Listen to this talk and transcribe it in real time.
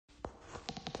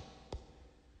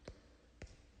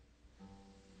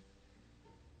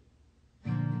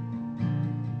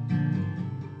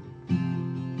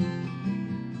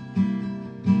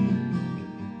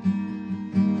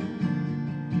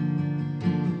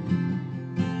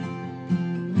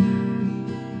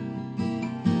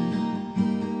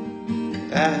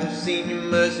have seen your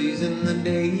mercies in the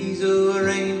days of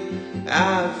rain.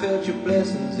 I have felt your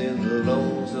blessings in the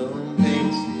lonesome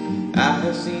pains. I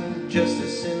have seen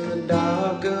justice in the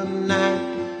dark of the night,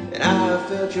 and I have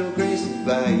felt your graces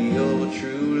by your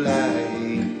true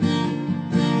light.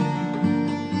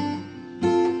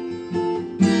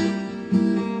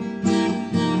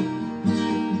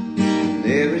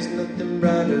 There is nothing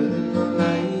brighter than the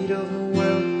light of the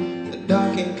world. The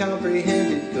dark can't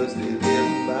comprehend it, cause they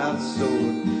live by the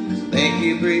sword. So thank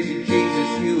you, praise you,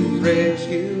 Jesus, you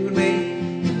rescued me.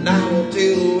 And I will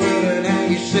tell the world how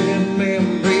you set me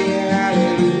free.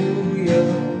 Hallelujah,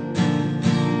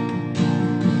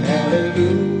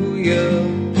 hallelujah.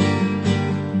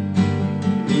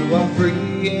 You are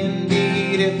free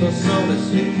indeed if the Son has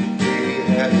set you free.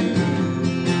 Hallelujah,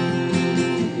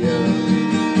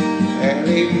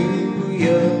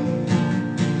 hallelujah,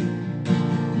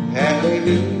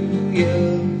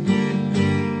 hallelujah.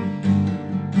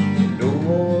 No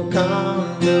more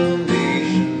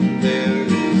condemnation, there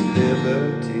is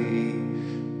liberty.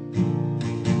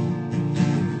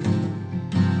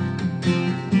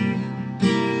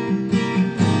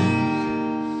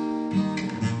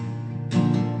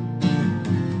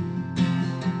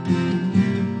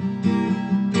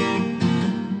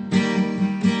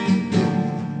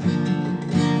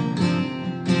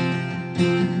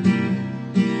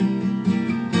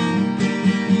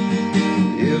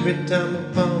 Every time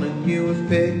I'm falling, you have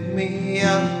picked me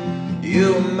up.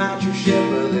 You are my true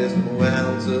shepherd, there's no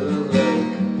ounce of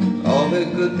love. All the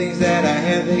good things that I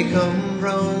have, they come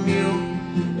from you.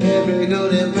 Every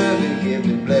good and perfect gift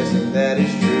and blessing that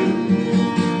is true.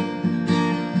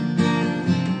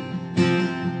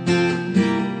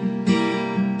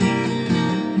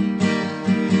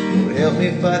 Oh, help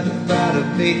me fight the fight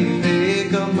of faith and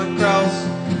pick up my cross.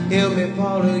 Help me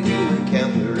follow you and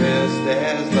count the rest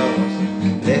as lost.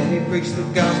 Let me preach the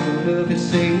gospel of your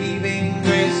saving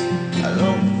grace. I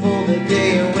long for the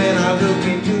day when I look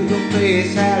into your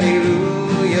face.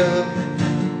 Hallelujah,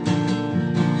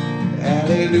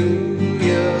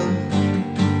 hallelujah.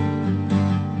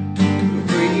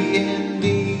 Free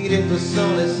indeed if the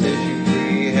Son has set you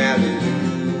free. Hallelujah,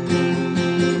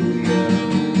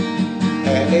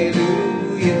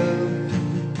 hallelujah,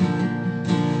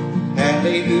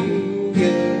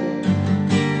 hallelujah.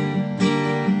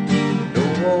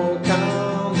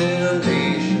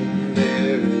 Condemnation,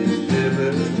 there is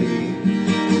liberty,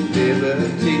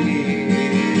 liberty.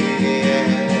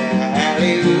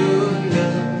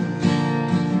 Hallelujah,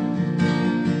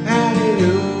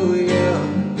 hallelujah.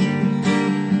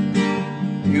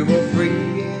 You are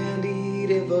free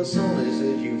indeed if the Son has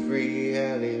set you free.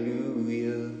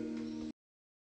 Hallelujah.